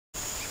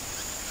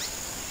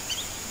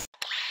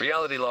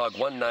Reality log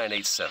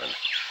 1987.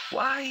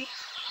 Why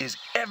is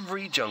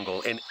every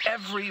jungle in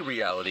every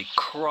reality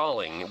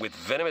crawling with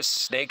venomous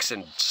snakes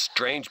and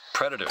strange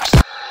predators?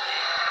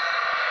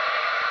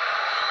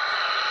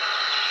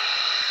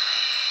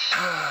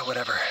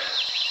 Whatever.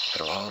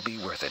 It'll all be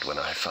worth it when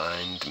I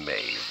find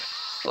Mave.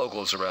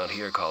 Locals around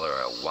here call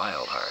her a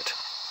wild heart.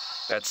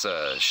 That's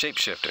a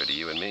shapeshifter to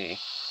you and me.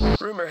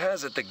 Rumor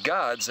has it the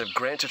gods have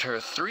granted her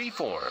 3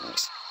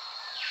 forms.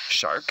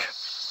 Shark,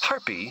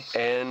 harpy,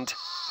 and...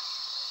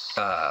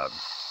 oh,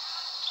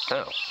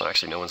 well,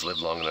 actually no one's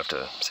lived long enough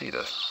to see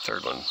the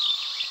 3rd one.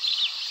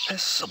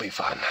 This'll be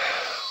fun.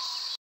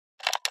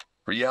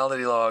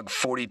 Reality log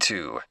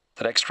 42.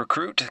 The next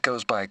recruit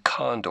goes by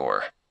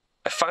Kondor.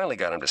 I finally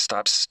got him to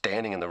stop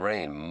standing in the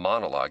rain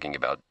monologuing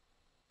about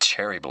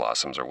cherry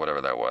blossoms or whatever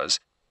that was.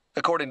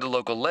 According to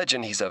local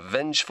legend, he's a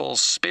vengeful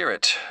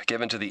spirit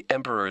given to the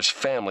Emperor's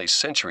family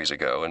centuries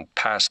ago and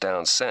passed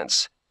down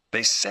since.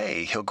 They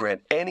say he'll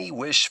grant any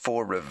wish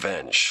for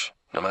revenge,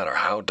 no matter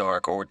how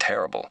dark or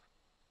terrible.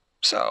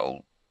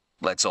 So,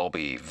 let's all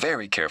be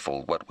very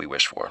careful what we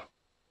wish for.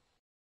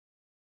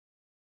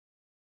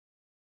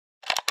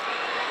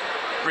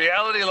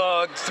 Reality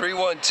log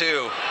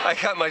 312. I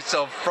got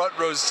myself front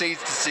row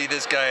seats to see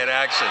this guy in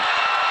action.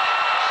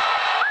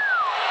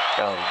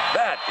 Now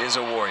that is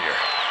a warrior.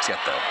 He's got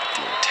the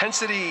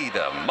intensity,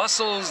 the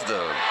muscles,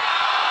 the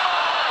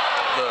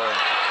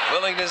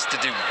willingness to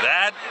do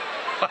that.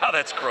 Wow,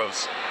 that's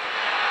gross.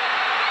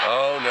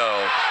 Oh,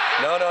 no.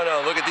 No.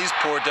 Look at these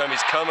poor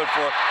dummies coming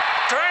for...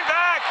 Turn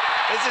back!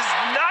 This is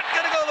not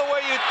going to go the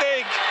way you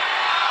think.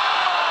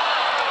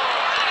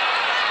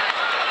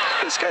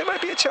 This guy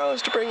might be a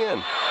challenge to bring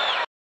in.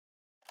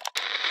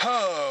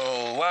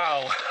 Oh,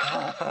 wow.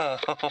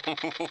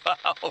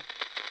 Wow.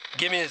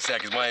 Give me a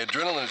second. My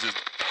adrenaline is just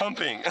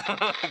pumping.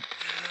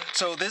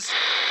 So this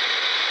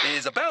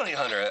is a bounty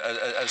hunter,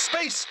 a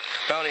space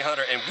bounty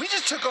hunter, and we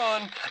just took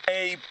on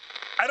a,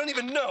 I don't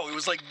even know, it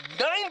was like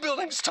 9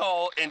 buildings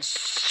tall and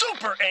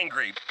super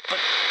angry, but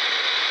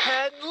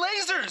had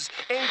lasers,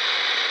 and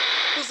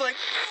it was like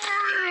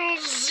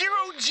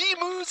 0 G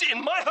moves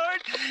in my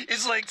heart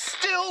is like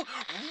still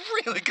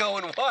really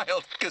going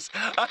wild, because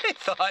I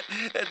thought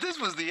that this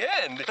was the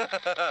end,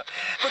 but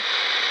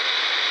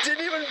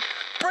didn't even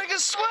break a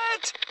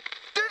sweat.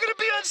 They're gonna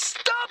be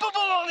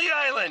unstoppable on the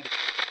island.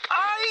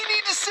 I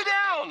need to sit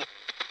down.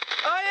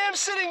 I am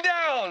sitting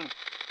down.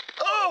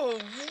 Oh,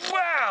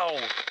 wow.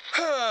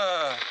 Come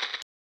on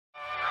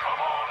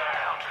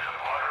down to the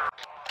water.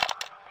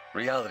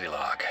 Reality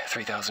log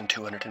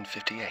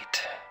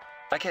 3258.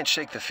 I can't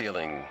shake the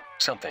feeling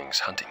something's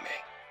hunting me.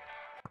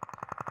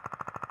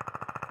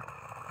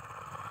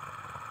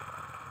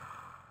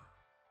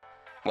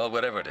 Well,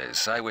 whatever it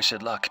is, I wish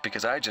it luck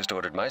because I just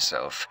ordered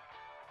myself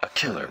a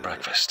killer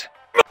breakfast.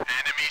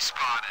 Enemy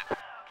spotted.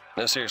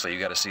 No, seriously, you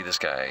gotta see this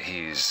guy.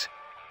 He's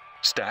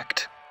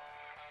stacked.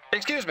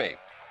 Excuse me,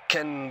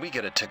 can we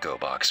get a to-go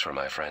box for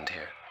my friend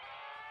here?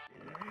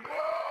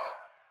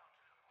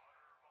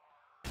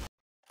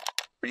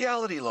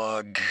 Reality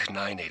log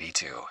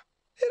 982.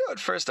 At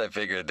first I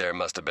figured there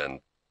must have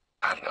been,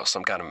 I don't know,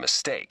 some kind of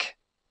mistake.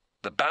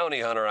 The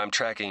bounty hunter I'm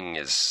tracking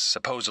is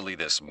supposedly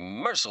this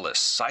merciless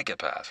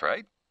psychopath,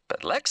 right?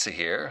 But Lexa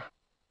here,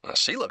 well,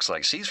 she looks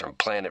like she's from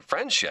Planet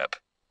Friendship.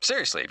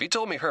 Seriously, if you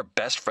told me her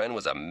best friend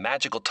was a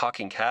magical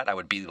talking cat, I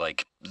would be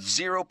like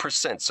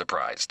 0%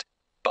 surprised.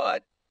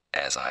 But,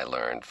 as I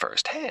learned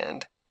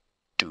firsthand,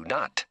 do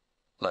not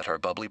let her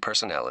bubbly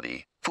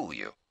personality fool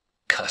you.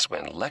 'Cause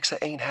when Lexa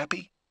ain't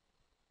happy,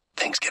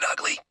 things get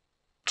ugly.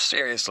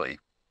 Seriously,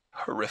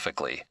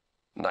 horrifically,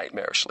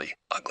 nightmarishly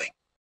ugly.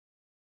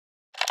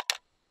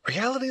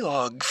 Reality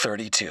log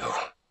 32.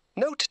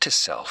 Note to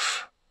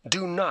self,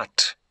 do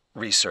not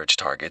research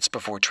targets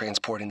before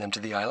transporting them to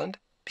the island.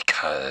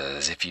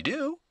 Because if you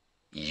do,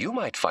 you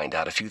might find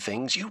out a few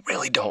things you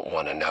really don't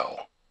want to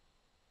know.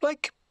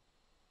 Like,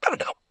 I don't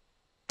know.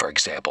 For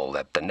example,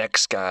 that the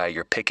next guy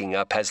you're picking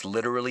up has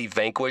literally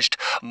vanquished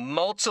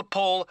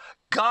multiple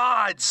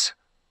gods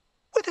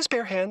with his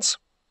bare hands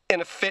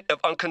in a fit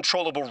of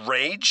uncontrollable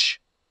rage.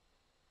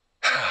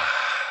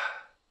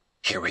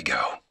 Here we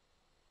go.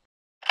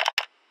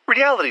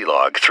 Reality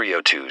log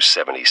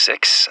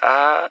 30276.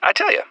 I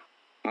tell you,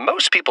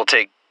 most people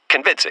take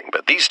convincing,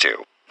 but these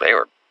two, they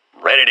were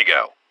ready to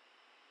go.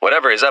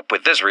 Whatever is up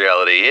with this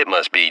reality, it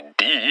must be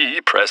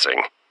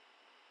depressing.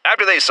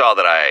 After they saw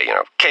that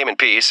I, came in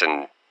peace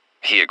and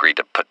he agreed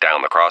to put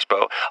down the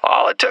crossbow,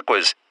 all it took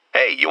was,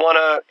 hey, you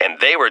wanna? And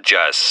they were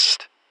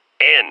just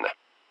in.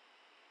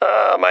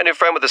 My new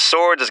friend with the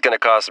swords is gonna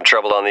cause some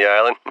trouble on the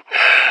island.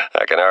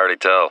 I can already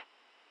tell.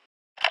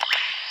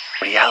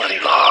 Reality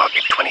log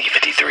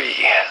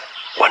 2053,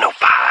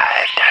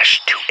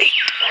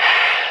 105-28.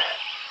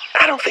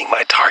 I don't think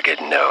my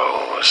target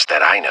knows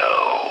that I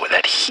know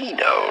that he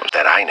knows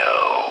that I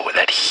know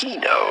that he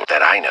knows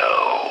that I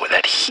know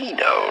that he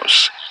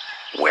knows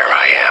where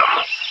I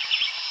am.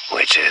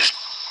 Which is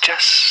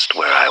just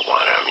where I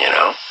want him,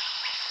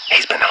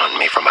 He's been on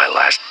me for my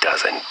last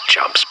dozen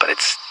jumps, but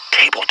it's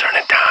table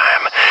turning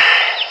time.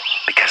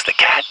 Because the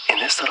cat in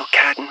this little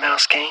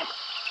mouse game?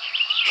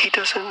 He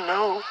doesn't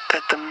know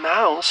that the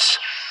mouse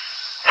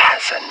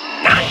has a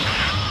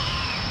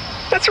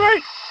knife. That's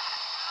right.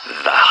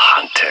 The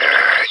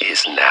hunter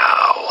is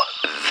now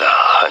the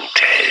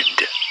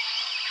hunted.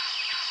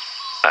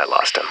 I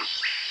lost him.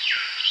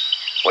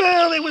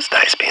 Well, it was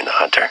nice being the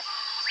hunter.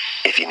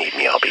 If you need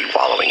me, I'll be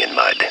wallowing in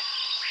mud.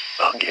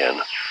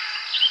 Again.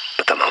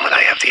 But the moment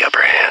I have the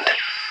upper hand,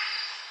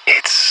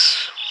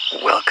 it's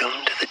welcome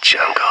to the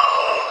jungle.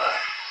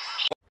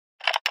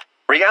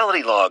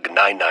 Reality log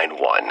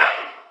 991.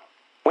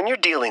 When you're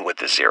dealing with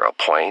the 0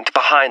 point,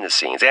 behind the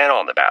scenes and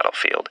on the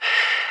battlefield,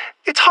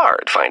 it's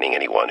hard finding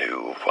anyone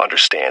who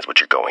understands what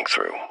you're going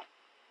through.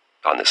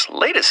 On this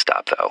latest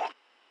stop, though,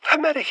 I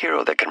met a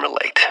hero that can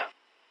relate.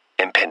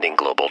 Impending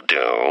global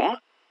doom,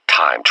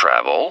 time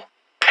travel,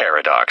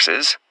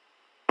 paradoxes.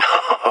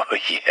 Oh,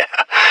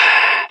 yeah.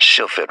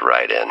 She'll fit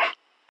right in.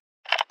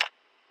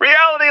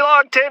 Reality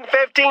log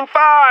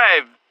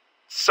 10-15-5.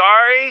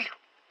 Sorry.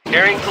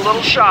 Hearing's a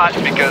little shot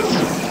because,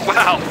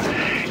 well,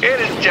 it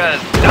is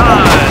just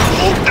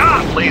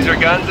non-stop laser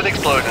guns and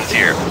explosions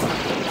here.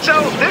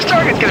 So, this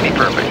target's gonna be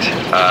perfect.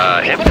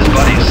 Him and his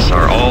buddies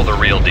are all the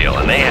real deal,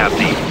 and they have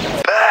the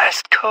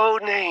best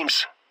code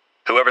names.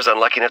 Whoever's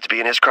unlucky enough to be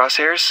in his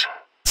crosshairs,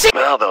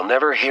 well, they'll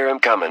never hear him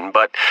coming,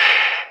 but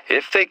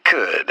if they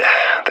could,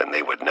 then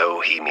they would know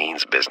he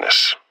means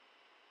business.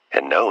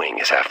 And knowing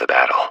is half the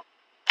battle.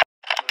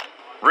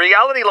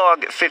 Reality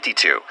log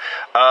 52.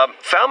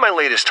 Found my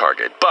latest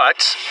target,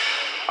 but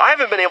I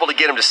haven't been able to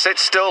get him to sit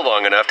still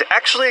long enough to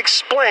actually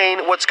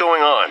explain what's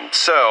going on.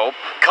 So,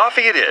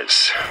 coffee it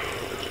is.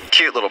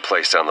 Cute little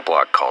place down the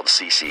block called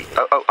CC.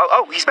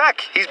 Oh, he's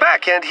back. He's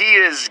back, and he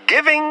is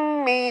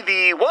giving me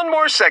the one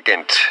more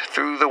second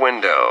through the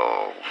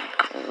window.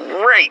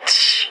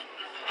 Great.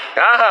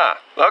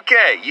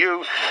 Okay,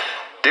 you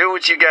do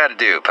what you gotta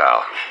do,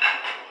 pal.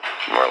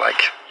 More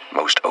like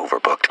most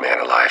overbooked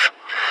man alive.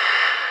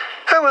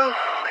 Oh well,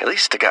 at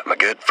least I got my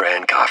good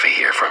friend Coffee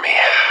here for me.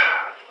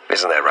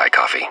 Isn't that right,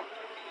 Coffee?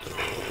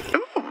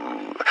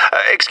 Ooh.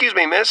 Excuse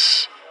me,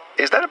 miss.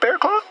 Is that a bear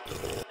claw?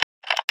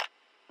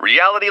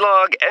 Reality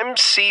log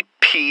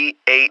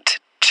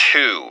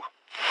MCP-82.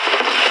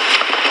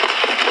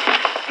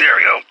 There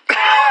we go.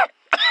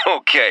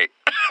 Okay,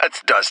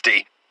 that's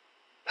dusty.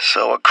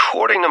 So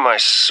according to my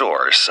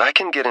source, I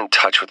can get in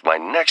touch with my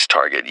next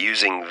target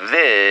using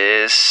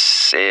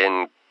this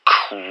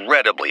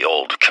incredibly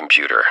old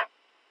computer.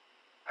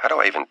 How do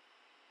I even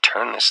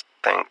turn this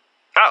thing?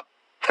 Oh,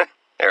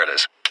 there it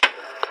is.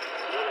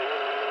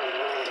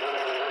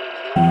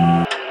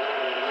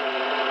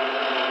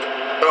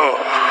 Oh,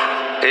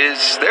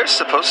 is there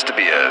supposed to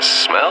be a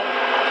smell?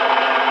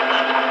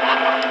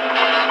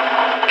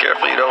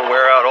 Careful you don't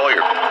wear out all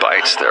your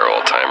bites there,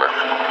 old-timer.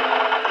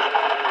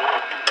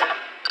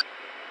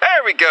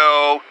 There we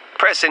go.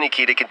 Press any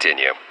key to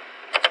continue.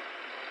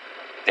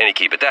 Any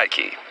key but that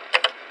key.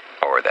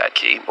 Or that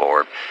key,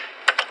 or...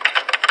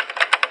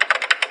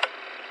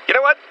 You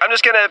know what? I'm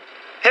just gonna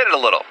hit it a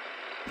little.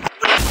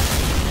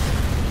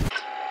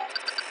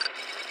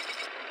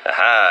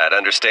 Aha, it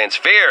understands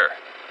fear.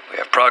 We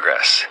have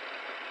progress.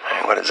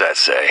 What does that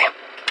say?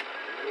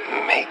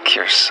 Make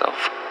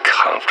yourself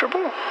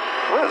comfortable?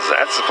 What is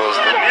that supposed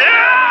to mean?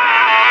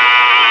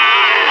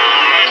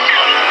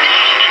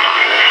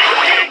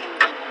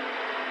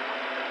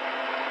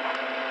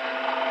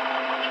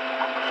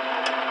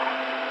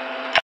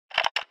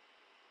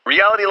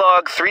 Reality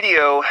log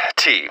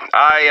 3DO-T.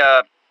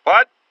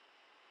 What?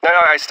 No,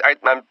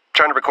 I'm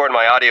trying to record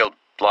my audio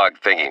log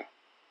thingy.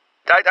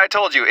 I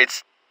told you,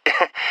 it's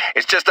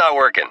it's just not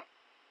working.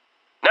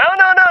 No,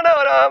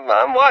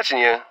 I'm watching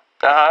you.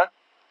 Uh-huh.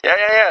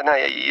 Yeah. No,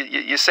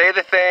 you say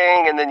the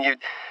thing, and then you...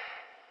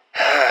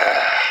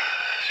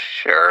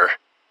 Sure.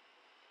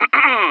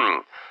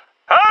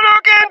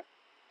 Hadouken!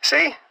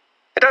 See?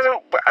 It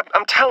doesn't...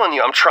 I'm telling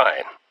you, I'm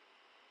trying.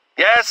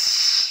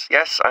 Yes,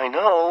 I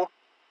know.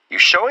 You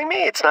showing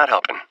me? It's not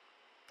helping.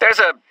 There's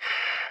a...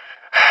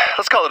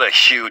 Let's call it a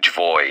huge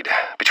void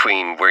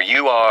between where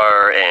you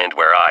are and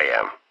where I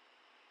am.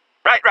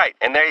 Right.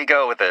 And there you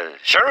go with the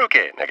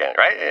Shuriken again,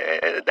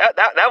 right?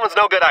 That one's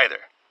no good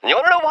either. And you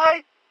want to know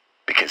why?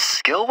 Because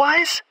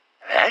skill-wise,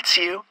 that's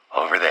you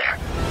over there.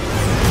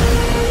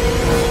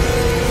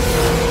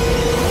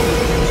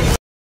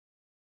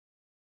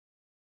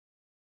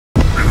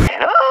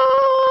 And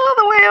all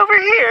the way over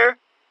here,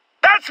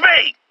 that's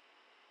me!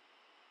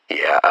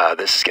 Yeah,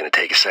 this is going to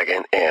take a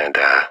second, and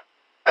I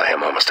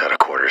am almost out of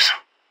quarters.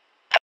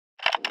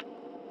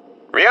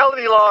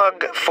 Reality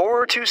log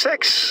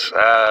 426.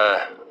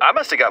 I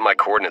must have got my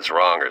coordinates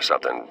wrong or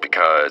something,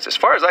 because as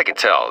far as I can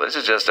tell, this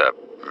is just a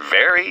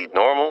very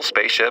normal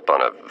spaceship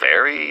on a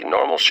very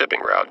normal shipping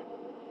route.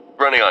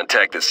 Running on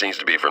tech that seems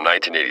to be from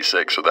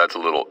 1986, so that's a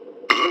little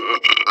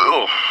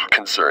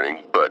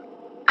concerning, but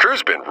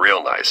crew's been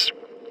real nice.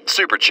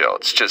 Super chill.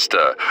 It's just,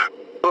 I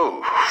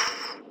don't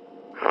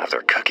know if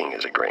their cooking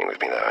is agreeing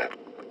with me, though.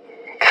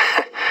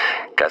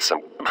 Got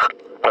some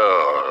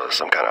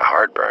kind of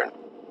heartburn.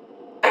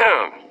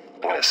 I'm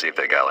gonna see if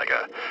they got like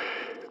a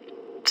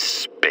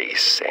space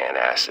space and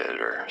acid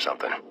or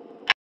something.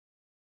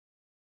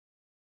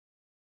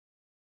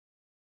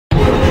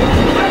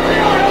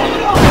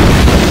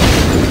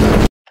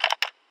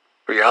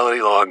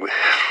 Reality log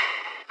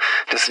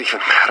doesn't even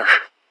matter.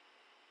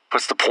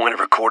 What's the point of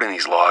recording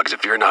these logs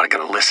if you're not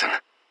going to listen?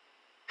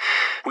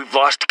 We've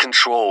lost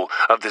control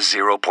of the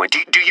 0 point.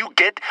 Do you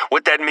get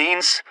what that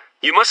means?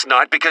 You must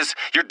not, because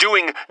you're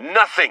doing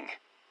nothing.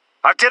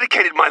 I've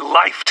dedicated my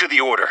life to the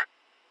Order.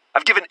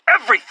 I've given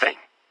everything.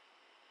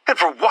 And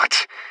for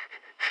what?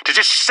 To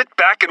just sit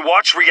back and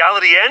watch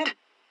reality end?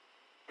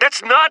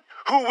 That's not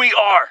who we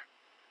are.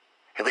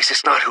 At least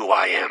it's not who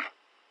I am.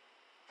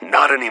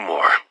 Not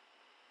anymore.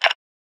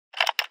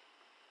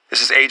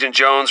 This is Agent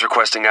Jones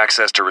requesting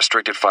access to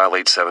restricted file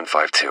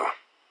 8752.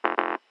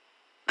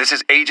 This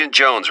is Agent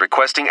Jones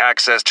requesting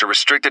access to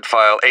restricted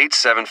file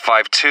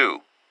 8752.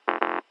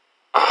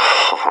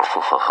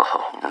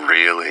 Oh,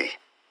 really?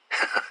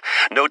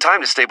 No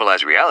time to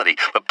stabilize reality,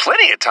 but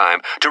plenty of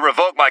time to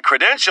revoke my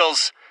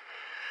credentials.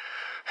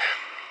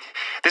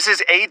 This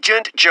is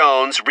Agent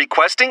Jones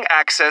requesting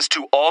access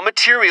to all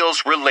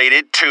materials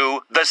related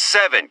to the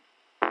 7.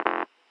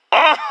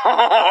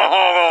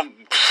 Oh,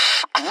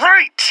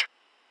 great!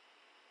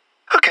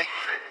 Okay,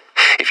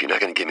 if you're not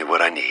going to give me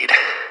what I need,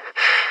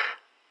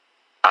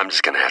 I'm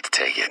just going to have to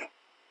take it.